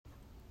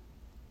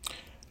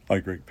Hi,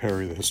 Greg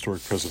Perry, the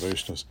Historic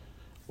Preservationist.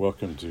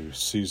 Welcome to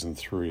Season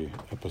 3,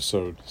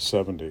 Episode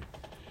 70.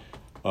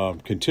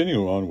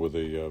 Continuing on with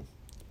a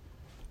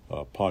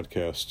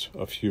podcast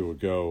a few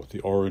ago,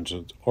 the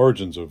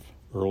origins of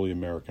early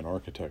American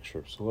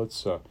architecture.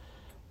 So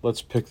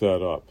let's pick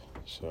that up.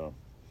 So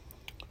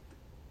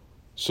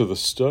the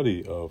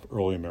study of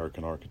early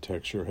American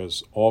architecture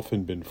has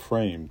often been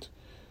framed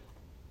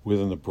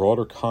within the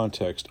broader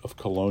context of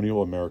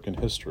colonial American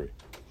history,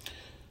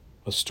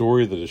 a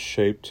story that is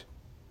shaped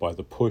by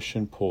the push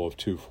and pull of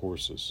two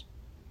forces: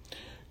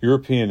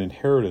 European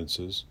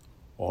inheritances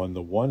on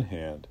the one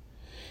hand,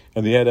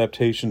 and the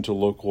adaptation to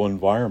local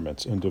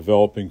environments and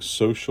developing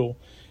social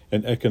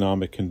and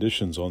economic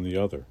conditions on the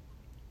other.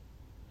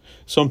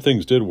 Some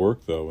things did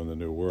work, though, in the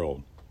New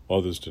World.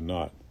 Others did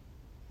not.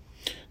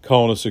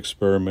 Colonists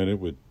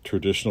experimented with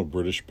traditional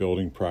British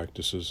building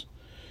practices,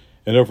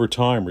 and over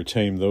time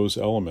retained those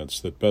elements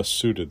that best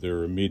suited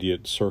their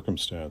immediate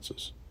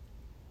circumstances.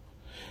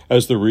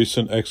 As the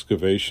recent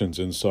excavations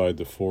inside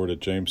the fort at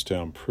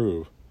Jamestown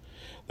prove,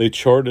 they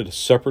charted a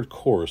separate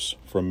course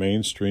from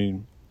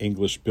mainstream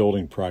English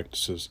building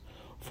practices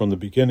from the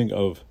beginning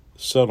of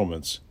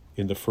settlements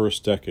in the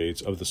first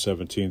decades of the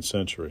 17th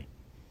century.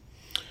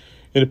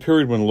 In a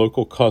period when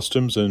local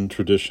customs and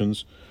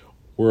traditions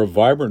were a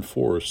vibrant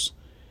force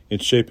in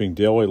shaping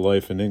daily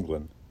life in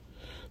England,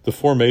 the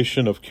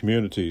formation of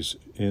communities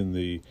in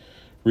the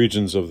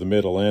regions of the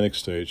Mid-Atlantic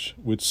states,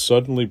 which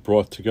suddenly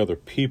brought together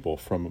people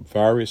from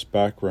various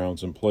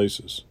backgrounds and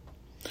places,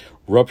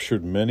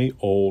 ruptured many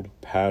old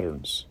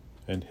patterns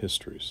and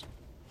histories.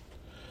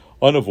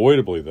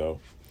 Unavoidably,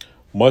 though,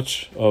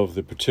 much of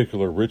the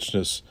particular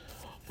richness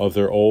of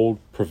their old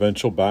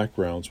provincial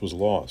backgrounds was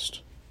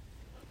lost.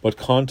 But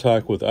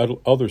contact with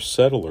other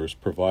settlers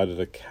provided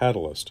a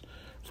catalyst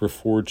for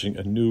forging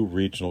a new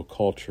regional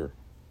culture.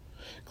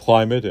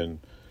 Climate and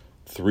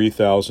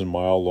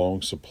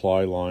 3,000-mile-long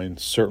supply line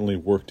certainly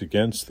worked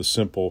against the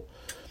simple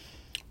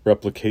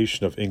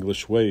replication of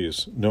English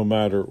ways, no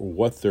matter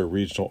what their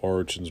regional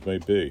origins may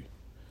be.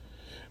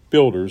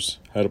 Builders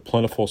had a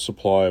plentiful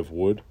supply of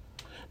wood,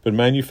 but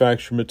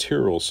manufactured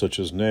materials such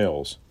as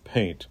nails,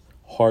 paint,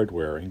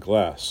 hardware, and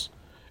glass,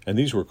 and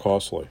these were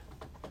costly.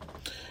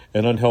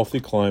 An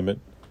unhealthy climate,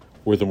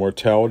 where the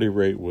mortality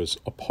rate was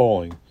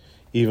appalling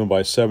even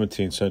by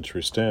 17th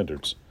century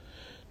standards,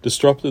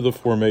 disrupted the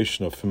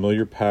formation of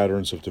familiar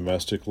patterns of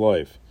domestic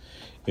life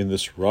in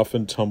this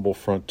rough-and-tumble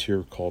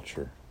frontier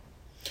culture.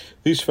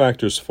 These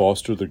factors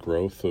fostered the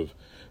growth of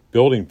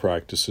building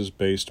practices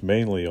based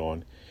mainly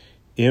on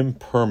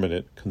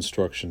impermanent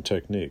construction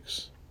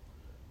techniques.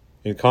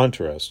 In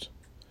contrast,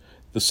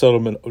 the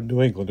settlement of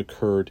New England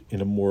occurred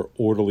in a more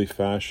orderly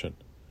fashion,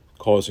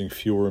 causing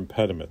fewer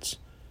impediments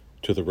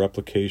to the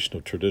replication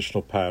of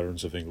traditional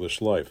patterns of English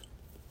life.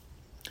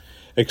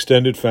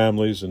 Extended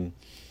families and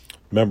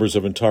members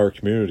of entire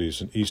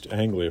communities in East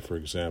Anglia, for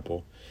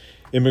example,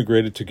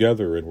 immigrated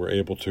together and were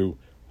able to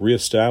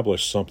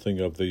reestablish something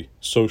of the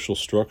social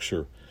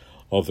structure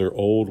of their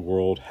old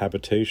world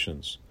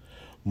habitations,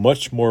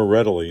 much more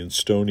readily in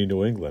stony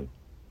New England.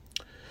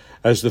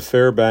 As the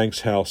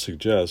Fairbanks House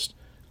suggests,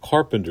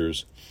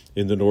 carpenters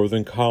in the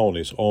northern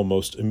colonies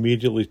almost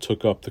immediately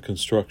took up the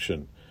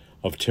construction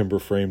of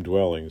timber-frame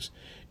dwellings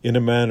in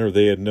a manner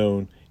they had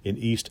known in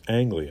East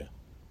Anglia.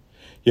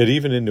 Yet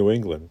even in New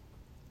England,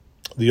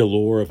 the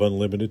allure of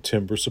unlimited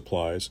timber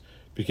supplies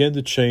began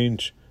to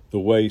change the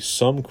way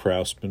some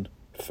craftsmen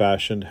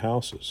fashioned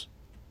houses.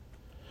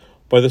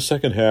 By the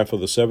second half of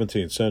the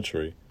 17th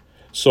century,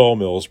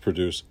 sawmills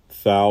produced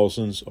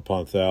thousands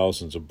upon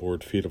thousands of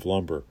board feet of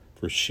lumber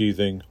for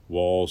sheathing,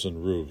 walls,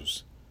 and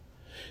roofs,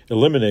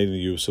 eliminating the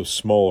use of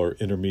smaller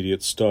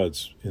intermediate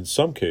studs in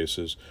some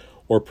cases,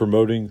 or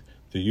promoting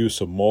the use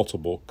of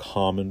multiple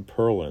common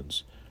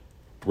purlins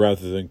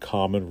rather than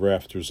common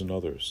rafters in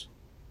others.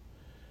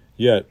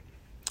 Yet,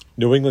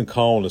 New England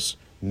colonists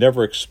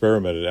never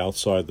experimented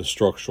outside the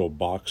structural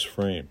box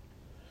frame,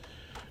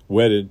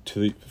 wedded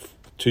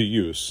to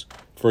use,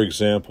 for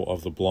example,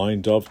 of the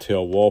blind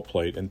dovetail wall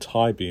plate and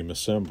tie beam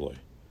assembly,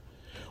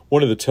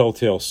 one of the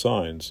telltale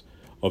signs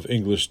of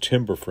English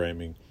timber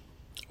framing,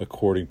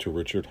 according to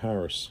Richard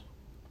Harris.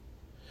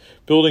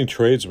 Building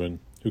tradesmen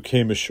who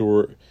came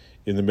ashore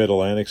in the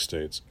Mid-Atlantic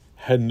states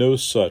had no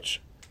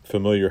such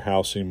familiar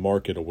housing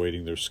market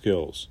awaiting their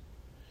skills.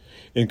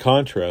 In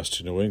contrast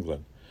to New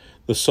England,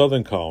 the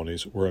southern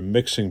colonies were a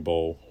mixing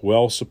bowl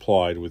well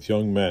supplied with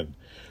young men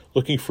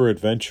looking for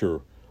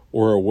adventure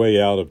or a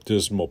way out of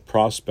dismal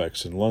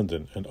prospects in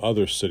London and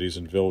other cities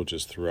and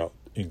villages throughout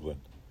England.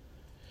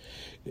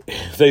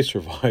 If they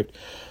survived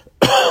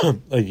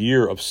a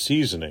year of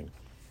seasoning,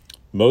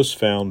 most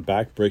found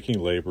back-breaking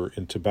labor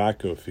in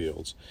tobacco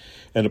fields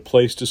and a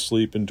place to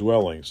sleep in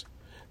dwellings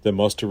that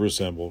must have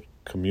resembled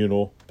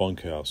communal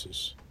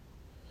bunkhouses.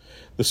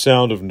 The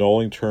sound of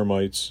gnawing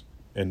termites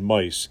and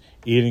mice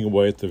eating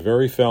away at the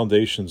very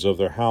foundations of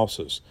their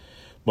houses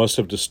must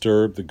have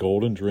disturbed the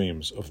golden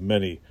dreams of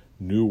many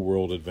New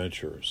World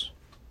adventurers.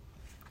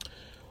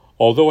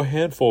 Although a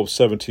handful of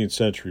 17th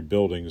century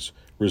buildings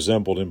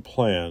resembled in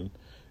plan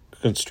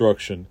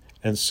construction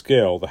and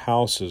scale the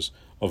houses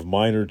of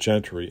minor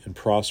gentry and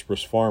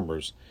prosperous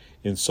farmers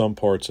in some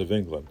parts of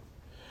England.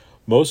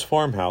 Most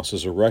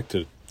farmhouses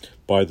erected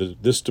by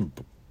this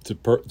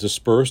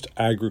dispersed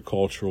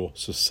agricultural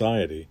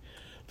society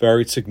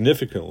varied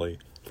significantly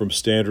from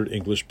standard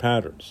English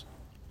patterns.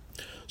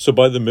 So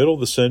by the middle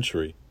of the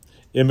century,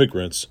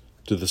 immigrants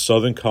to the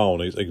southern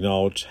colonies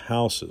acknowledged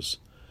houses,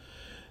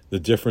 the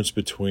difference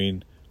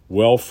between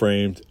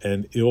well-framed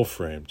and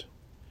ill-framed.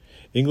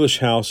 English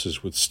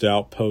houses with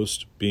stout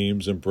posts,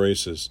 beams, and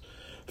braces,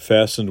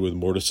 fastened with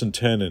mortise and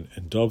tenon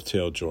and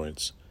dovetail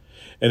joints,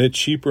 and a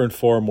cheaper and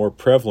far more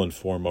prevalent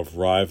form of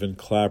riven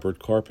clapboard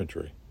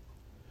carpentry.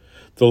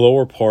 The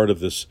lower part of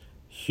this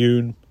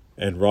hewn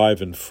and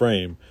riven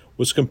frame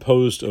was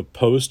composed of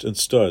posts and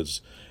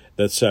studs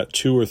that sat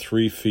 2 or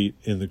 3 feet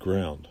in the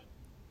ground.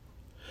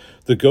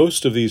 The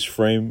ghosts of these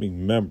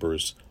framing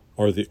members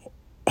are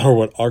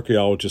what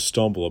archaeologists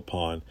stumble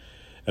upon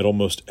at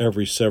almost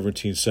every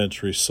 17th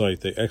century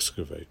site they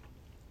excavate.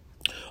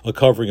 A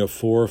covering of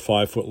 4 or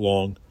 5 foot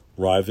long,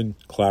 riven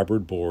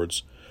clapboard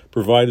boards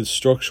provided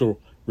structural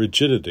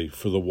rigidity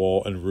for the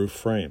wall and roof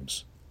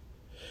frames.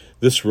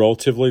 This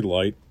relatively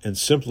light and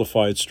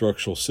simplified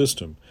structural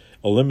system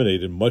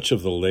eliminated much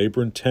of the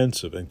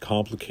labor-intensive and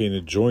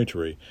complicated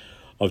joinery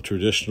of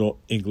traditional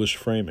English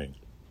framing.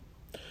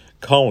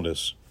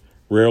 Colonists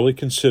rarely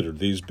considered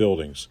these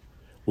buildings,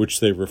 which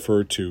they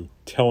referred to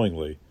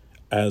tellingly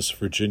as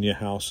Virginia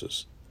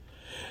houses,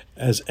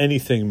 as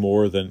anything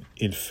more than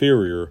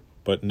inferior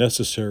but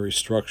necessary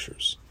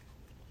structures.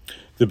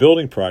 The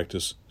building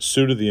practice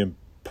suited the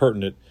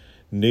impertinent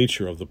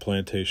nature of the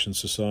plantation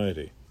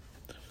society,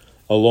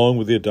 along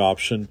with the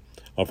adoption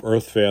of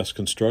earth-fast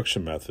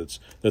construction methods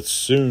that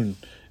soon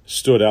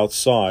stood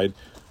outside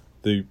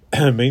the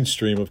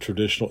mainstream of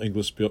traditional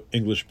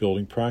English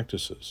building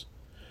practices.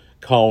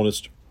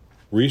 Colonists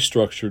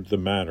restructured the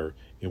manner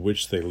in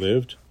which they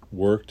lived,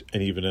 worked,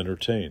 and even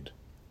entertained.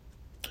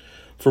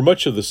 For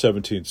much of the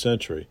 17th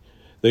century,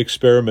 they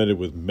experimented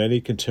with many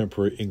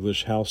contemporary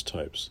English house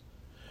types,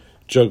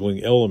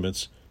 juggling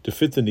elements to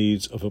fit the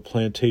needs of a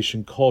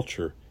plantation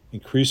culture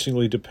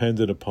increasingly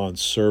dependent upon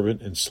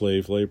servant and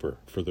slave labor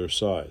for their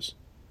size.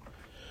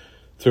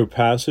 Through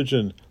passage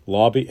and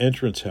lobby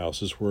entrance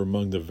houses were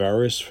among the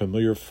various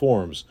familiar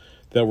forms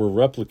that were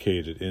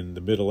replicated in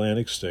the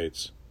Mid-Atlantic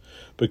states,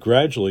 but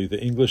gradually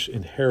the English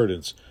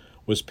inheritance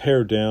was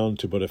pared down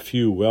to but a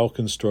few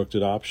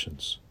well-constructed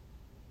options.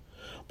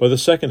 By the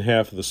second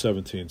half of the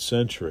 17th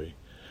century,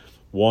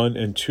 1-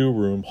 and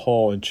 2-room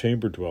hall and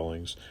chamber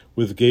dwellings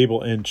with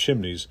gable-end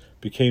chimneys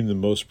became the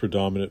most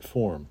predominant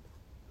form.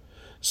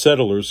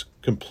 Settlers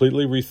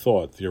completely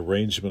rethought the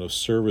arrangement of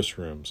service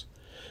rooms,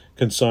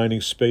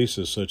 consigning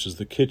spaces such as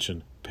the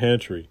kitchen,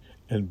 pantry,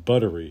 and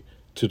buttery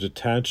to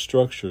detached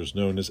structures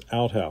known as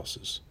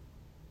outhouses.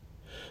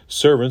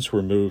 Servants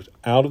were moved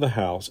out of the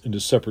house into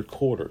separate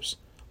quarters,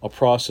 a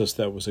process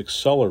that was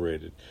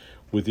accelerated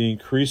with the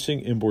increasing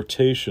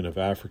importation of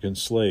African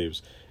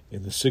slaves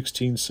in the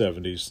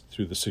 1670s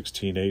through the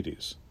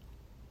 1680s.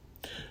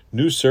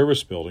 New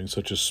service buildings,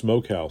 such as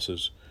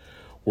smokehouses,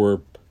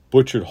 where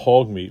butchered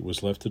hog meat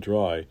was left to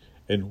dry,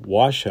 and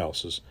wash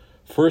houses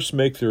first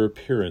make their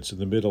appearance in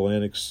the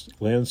Mid-Atlantic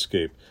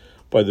landscape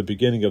by the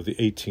beginning of the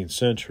 18th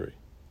century.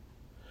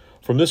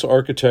 From this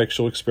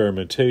architectural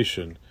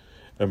experimentation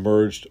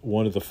emerged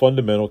one of the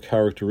fundamental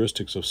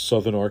characteristics of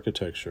Southern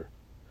architecture,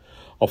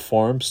 a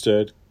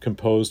farmstead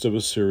composed of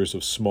a series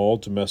of small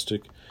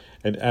domestic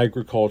and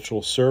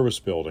agricultural service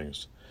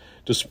buildings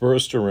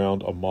dispersed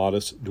around a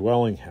modest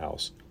dwelling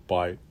house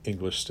by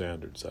English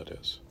standards, that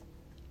is.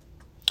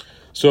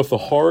 So if the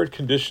horrid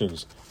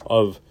conditions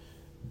of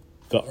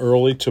the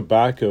early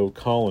tobacco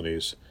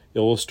colonies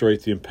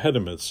illustrate the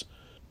impediments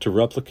to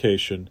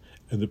replication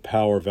and the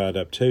power of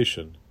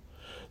adaptation,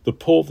 the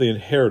pull of the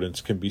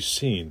inheritance can be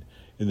seen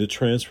in the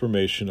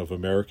transformation of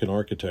American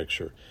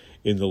architecture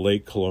in the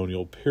late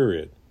colonial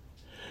period,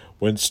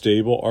 when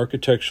stable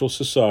architectural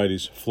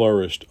societies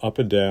flourished up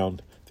and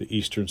down the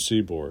eastern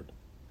seaboard.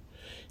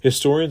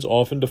 Historians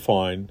often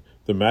define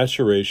the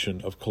maturation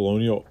of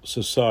colonial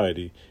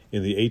society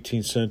in the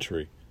 18th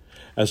century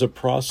as a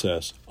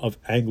process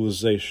of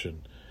Anglicization,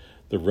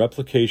 the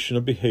replication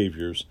of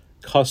behaviors,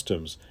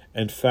 customs,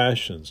 and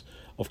fashions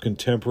of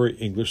contemporary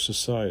English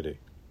society.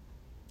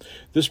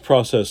 This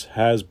process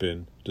has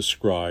been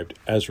described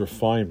as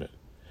refinement,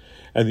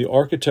 and the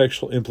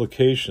architectural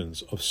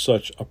implications of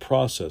such a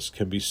process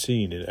can be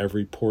seen in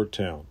every port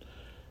town,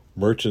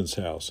 merchant's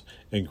house,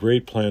 and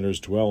great planter's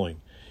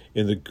dwelling,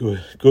 in the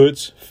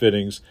goods,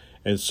 fittings,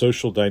 and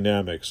social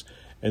dynamics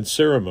and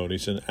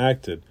ceremonies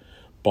enacted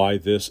by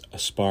this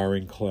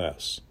aspiring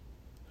class.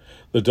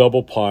 The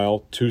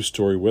double-pile,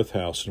 2-story Wythe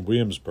House in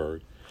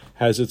Williamsburg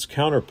has its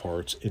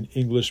counterparts in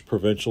English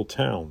provincial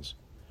towns,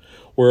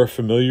 where a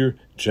familiar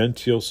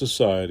genteel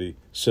society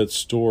sets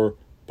store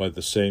by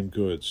the same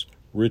goods,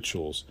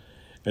 rituals,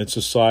 and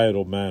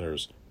societal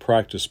manners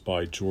practiced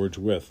by George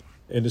Wythe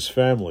and his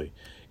family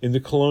in the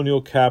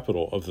colonial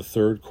capital of the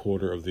third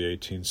quarter of the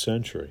 18th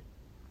century.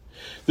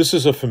 This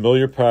is a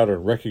familiar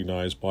pattern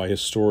recognized by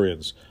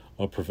historians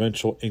of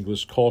provincial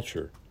English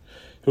culture,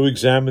 who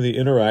examine the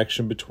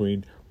interaction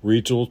between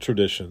regional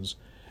traditions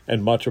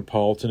and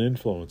metropolitan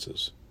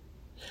influences.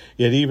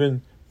 Yet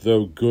even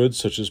though goods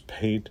such as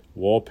paint,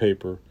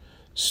 wallpaper,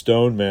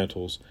 stone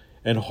mantels,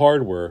 and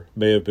hardware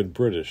may have been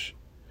British,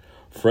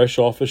 fresh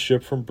off a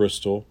ship from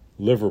Bristol,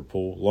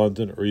 Liverpool,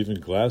 London, or even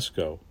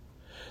Glasgow,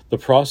 the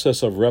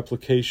process of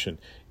replication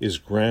is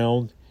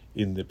ground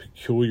in the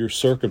peculiar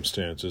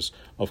circumstances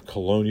of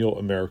colonial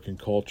American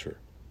culture,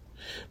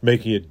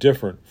 making it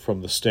different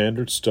from the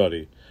standard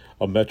study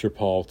of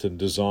metropolitan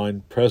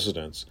design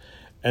precedents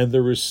and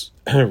the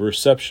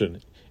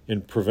reception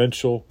in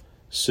provincial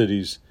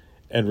cities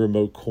and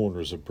remote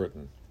corners of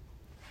Britain.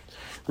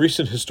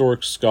 Recent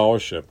historic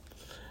scholarship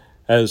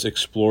has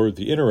explored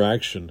the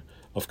interaction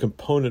of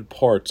component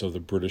parts of the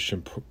British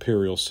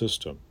imperial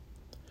system.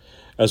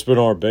 As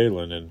Bernard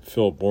Bailyn and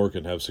Philip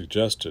Morgan have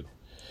suggested,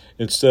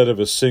 instead of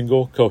a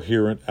single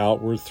coherent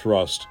outward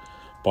thrust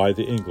by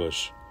the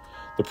English,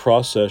 the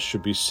process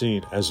should be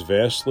seen as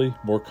vastly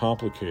more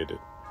complicated,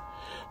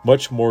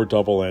 much more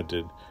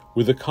double-ended,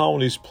 with the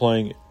colonies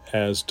playing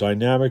as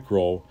dynamic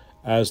role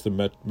as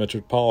the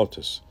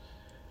metropolitan.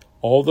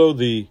 Although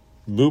the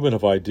movement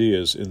of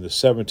ideas in the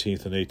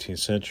 17th and 18th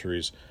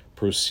centuries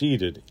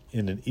proceeded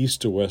in an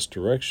east to west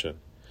direction,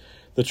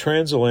 the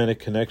transatlantic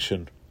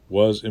connection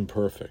was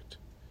imperfect.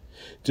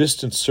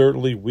 Distance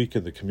certainly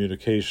weakened the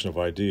communication of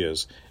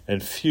ideas,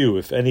 and few,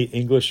 if any,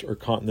 English or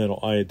continental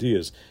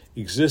ideas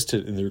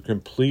existed in their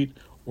complete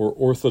or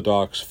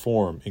orthodox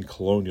form in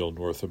colonial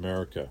North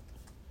America.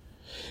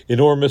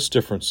 Enormous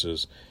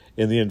differences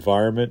in the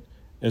environment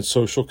and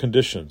social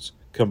conditions,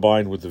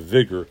 combined with the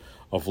vigor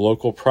of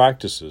local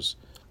practices,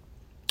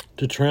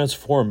 to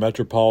transform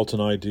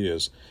metropolitan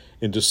ideas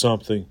into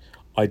something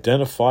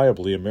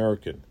identifiably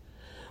American,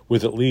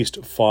 with at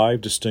least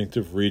 5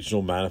 distinctive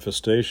regional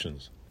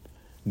manifestations: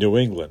 New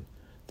England,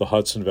 the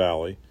Hudson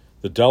Valley,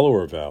 the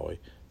Delaware Valley,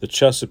 the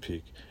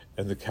Chesapeake,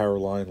 and the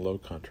Caroline Low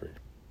Country.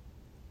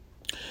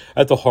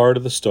 At the heart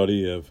of the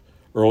study of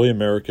early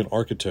American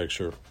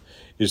architecture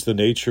is the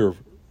nature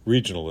of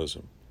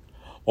regionalism.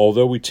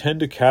 Although we tend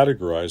to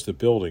categorize the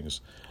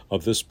buildings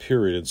of this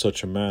period in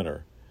such a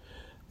manner,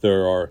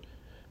 there are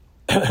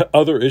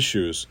other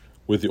issues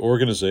with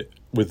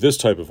this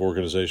type of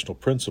organizational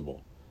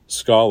principle.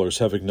 Scholars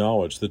have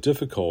acknowledged the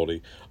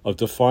difficulty of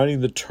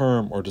defining the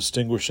term or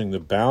distinguishing the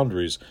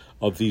boundaries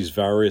of these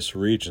various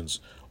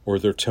regions or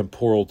their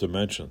temporal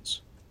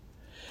dimensions.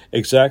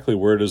 Exactly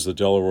where does the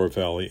Delaware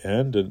Valley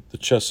end and the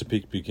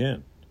Chesapeake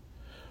begin?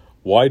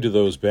 Why do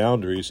those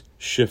boundaries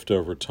shift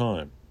over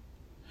time?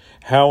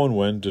 How and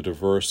when do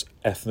diverse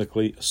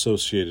ethnically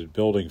associated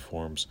building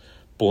forms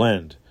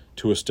blend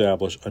to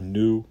establish a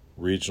new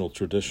regional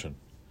tradition?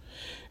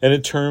 And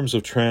in terms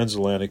of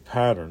transatlantic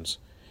patterns,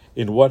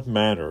 in what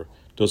manner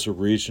does a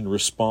region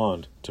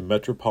respond to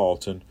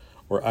metropolitan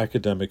or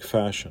academic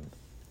fashion?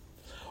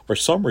 Are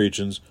some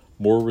regions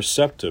more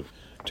receptive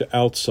to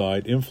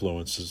outside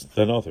influences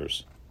than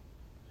others?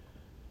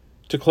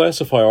 To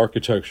classify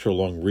architecture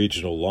along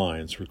regional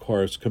lines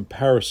requires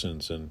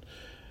comparisons and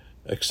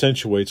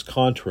accentuates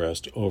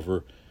contrast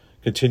over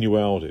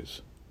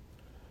continualities.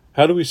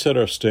 How do we set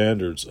our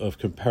standards of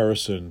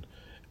comparison,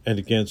 and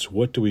against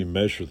what do we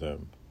measure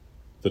them?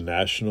 The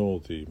national,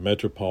 the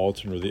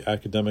metropolitan, or the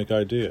academic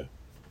idea?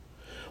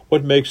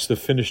 What makes the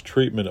finished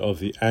treatment of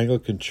the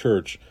Anglican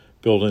church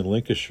built in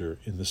Lincolnshire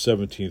in the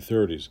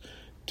 1730s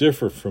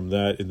differ from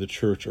that in the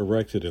church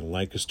erected in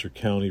Lancaster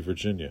County,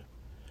 Virginia,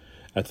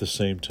 at the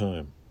same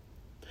time?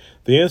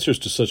 The answers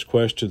to such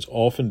questions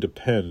often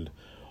depend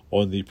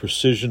on the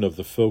precision of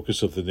the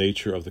focus of the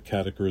nature of the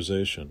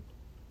categorization.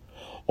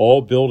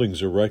 All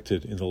buildings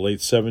erected in the late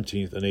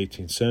 17th and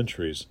 18th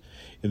centuries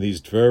in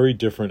these very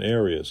different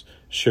areas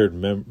shared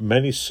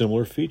many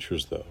similar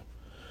features, though,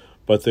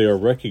 but they are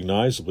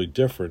recognizably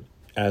different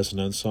as an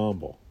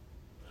ensemble.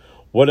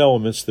 What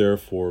elements,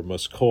 therefore,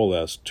 must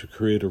coalesce to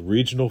create a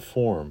regional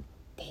form,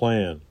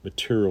 plan,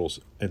 materials,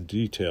 and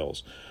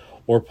details,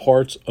 or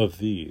parts of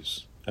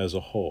these as a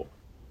whole?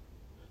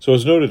 So,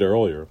 as noted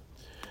earlier,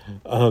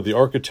 the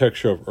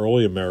architecture of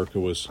early America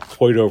was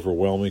quite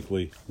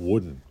overwhelmingly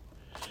wooden.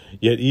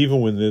 Yet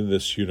even within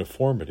this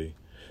uniformity,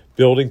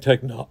 building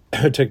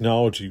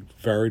technology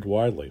varied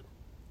widely.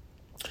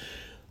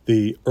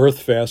 The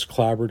earth-fast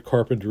clapboard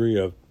carpentry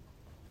of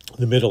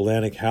the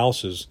mid-Atlantic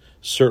houses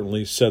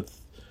certainly set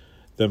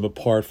them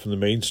apart from the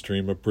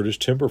mainstream of British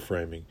timber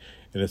framing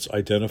and its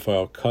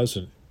identifiable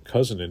cousin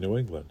in New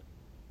England.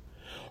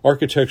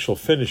 Architectural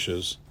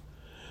finishes,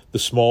 the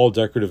small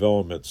decorative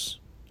elements,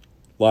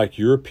 like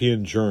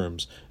European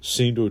germs,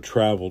 seem to have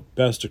traveled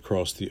best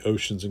across the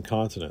oceans and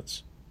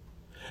continents.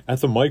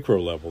 At the micro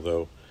level,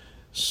 though,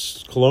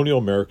 colonial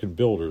American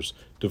builders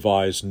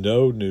devised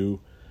no new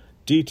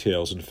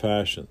details and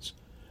fashions,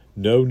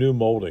 no new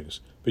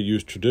moldings, but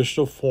used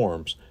traditional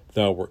forms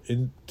that were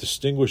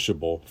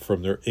indistinguishable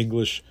from their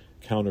English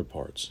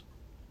counterparts.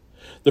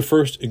 The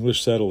first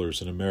English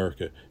settlers in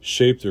America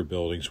shaped their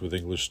buildings with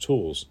English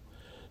tools,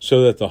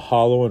 so that the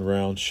hollow and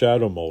round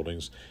shadow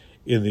moldings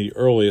in the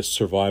earliest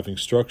surviving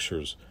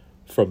structures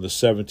from the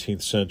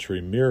 17th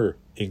century mirror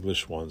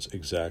English ones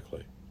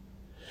exactly.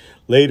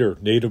 Later,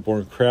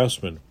 native-born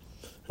craftsmen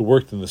who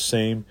worked in the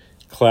same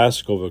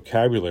classical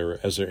vocabulary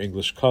as their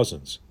English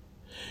cousins,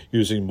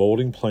 using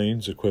molding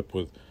planes equipped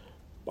with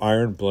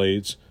iron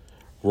blades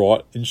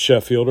wrought in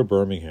Sheffield or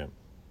Birmingham.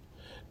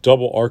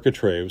 Double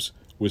architraves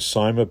with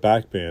cyma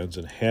backbands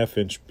and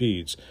half-inch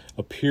beads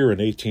appear in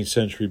 18th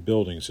century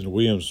buildings in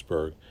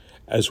Williamsburg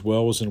as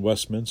well as in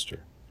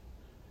Westminster.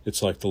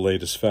 It's like the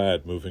latest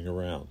fad moving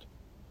around.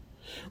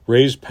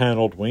 Raised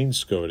paneled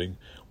wainscoting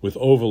with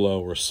ovolo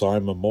or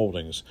cyma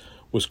moldings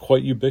was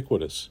quite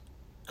ubiquitous,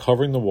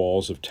 covering the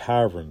walls of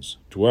taverns,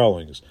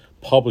 dwellings,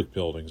 public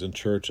buildings, and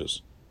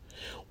churches.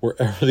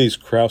 Wherever these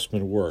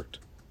craftsmen worked,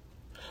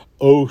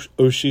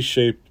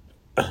 ogee-shaped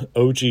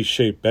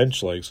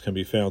bench legs can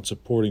be found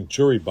supporting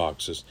jury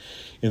boxes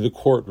in the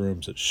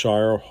courtrooms at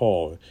Shire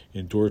Hall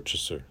in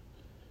Dorset,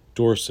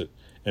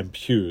 and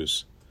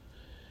pews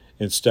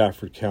in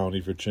Stafford County,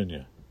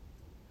 Virginia.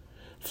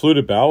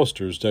 Fluted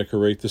balusters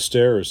decorate the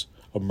stairs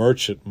of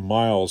Merchant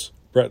Miles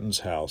Breton's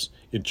house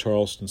in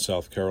Charleston,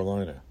 South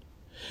Carolina,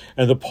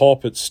 and the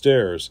pulpit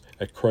stairs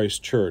at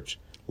Christ Church,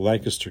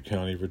 Lancaster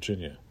County,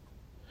 Virginia.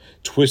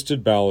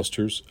 Twisted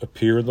balusters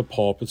appear in the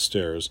pulpit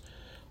stairs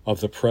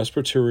of the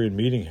Presbyterian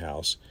Meeting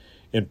House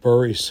in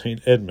Bury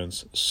St.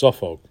 Edmunds,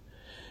 Suffolk,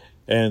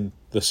 and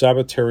the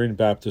Sabbatarian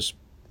Baptist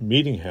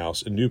Meeting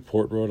House in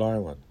Newport, Rhode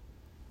Island.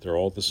 They're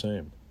all the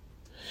same.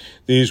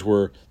 These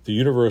were the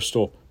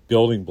universal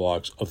building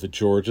blocks of the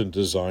Georgian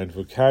design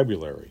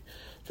vocabulary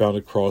found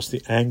across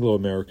the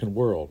Anglo-American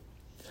world.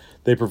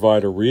 They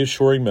provide a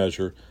reassuring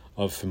measure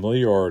of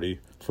familiarity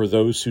for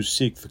those who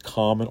seek the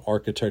common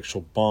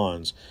architectural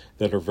bonds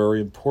that are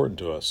very important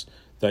to us,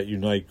 that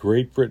unite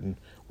Great Britain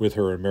with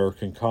her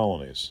American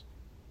colonies.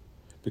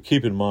 But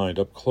keep in mind,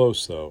 up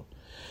close though,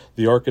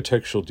 the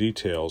architectural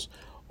details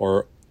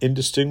are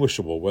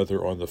indistinguishable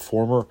whether on the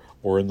former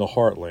or in the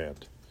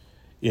heartland,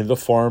 in the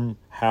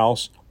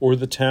farmhouse or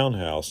the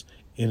townhouse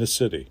in a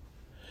city.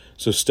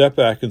 So step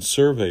back and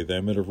survey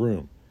them in a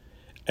room,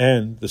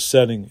 and the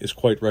setting is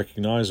quite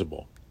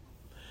recognizable,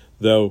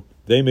 though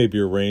they may be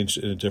arranged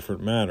in a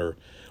different manner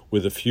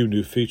with a few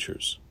new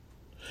features.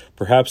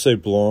 Perhaps they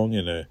belong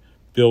in a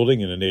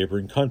building in a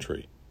neighboring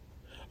country.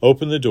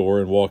 Open the door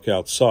and walk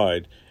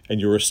outside, and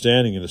you are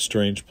standing in a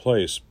strange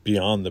place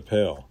beyond the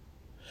pale.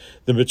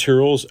 The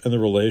materials and the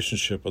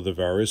relationship of the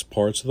various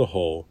parts of the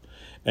whole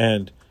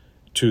and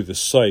to the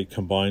site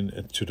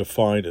combine to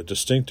define a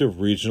distinctive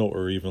regional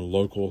or even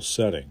local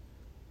setting.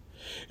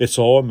 It's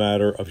all a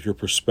matter of your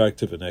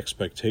perspective and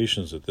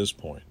expectations at this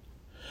point.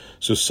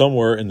 So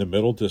somewhere in the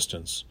middle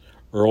distance,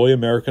 early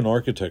American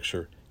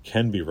architecture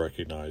can be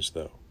recognized,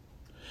 though.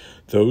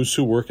 Those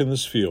who work in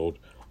this field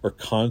are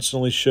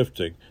constantly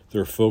shifting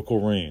their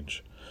focal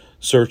range,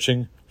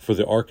 searching for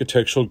the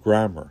architectural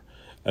grammar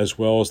as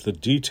well as the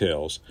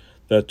details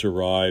that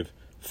derive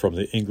from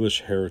the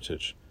English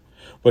heritage,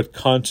 but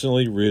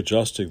constantly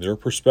readjusting their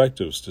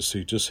perspectives to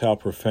see just how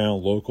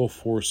profound local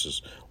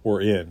forces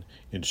were in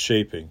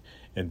shaping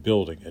and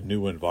building a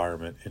new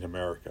environment in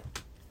America.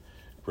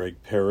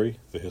 Greg Perry,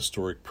 the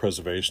historic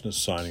preservationist,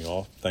 signing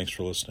off. Thanks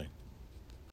for listening.